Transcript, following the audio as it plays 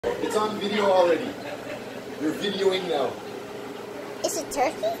It's on video already. You're videoing now. Is it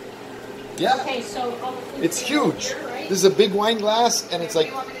turkey? Yeah. Okay, so It's huge. This is a big wine glass, and it's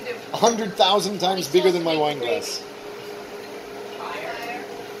like 100,000 times bigger than my wine glass.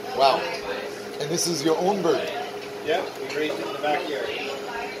 Wow. And this is your own bird. Yeah, we raised it in the backyard.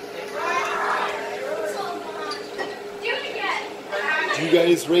 Do you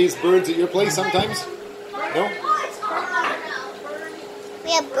guys raise birds at your place sometimes? No?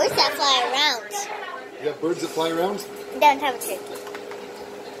 We have birds that fly around. You have birds that fly around? We don't have a turkey.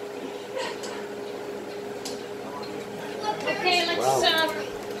 okay, let's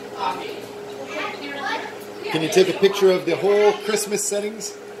Wow. Can you take a picture of the whole Christmas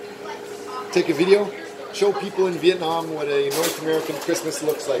settings? Take a video? Show people in Vietnam what a North American Christmas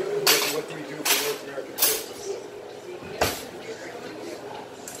looks like. What do we do for North American Christmas?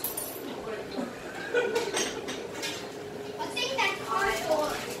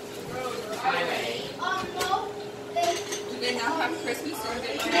 They now have Christmas or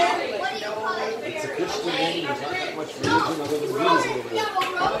they It's a Christian name. There's not that much religion other than Buddhism over there.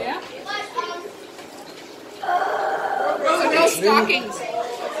 Oh, yeah? So no stockings.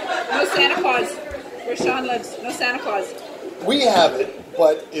 No Santa Claus. Where Sean lives. No Santa Claus. We have it,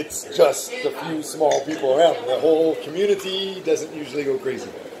 but it's just a few small people around. The whole community doesn't usually go crazy.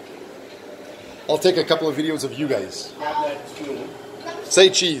 I'll take a couple of videos of you guys. Say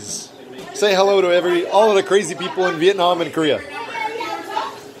cheese. Say hello to all of the crazy people in Vietnam and Korea.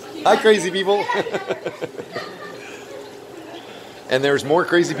 Hi, crazy people. And there's more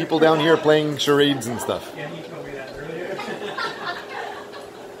crazy people down here playing charades and stuff.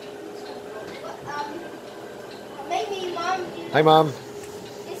 Hi, Mom.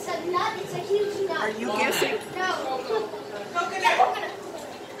 It's a nut. It's a huge nut. Are you guessing? No.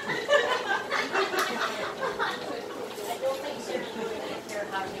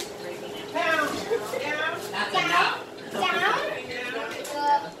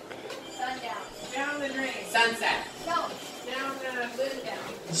 Sunset.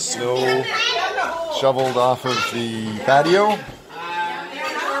 Snow shoveled off of the patio.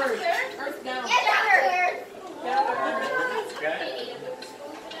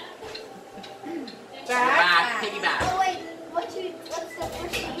 Back. Piggyback. Oh wait, what's the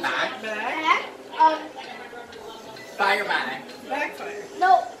first thing? Back. Back. Fire back. Backfire.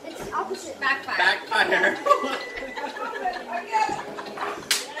 No, it's opposite. Backfire. Backfire.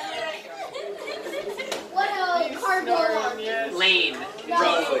 What cardboard? Lane. No.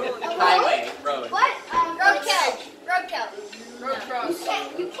 Road. Highway. Road. What? Roadkill. Roadkill. Road cross.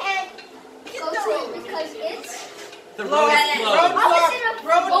 You can't go to it because it's The road flows.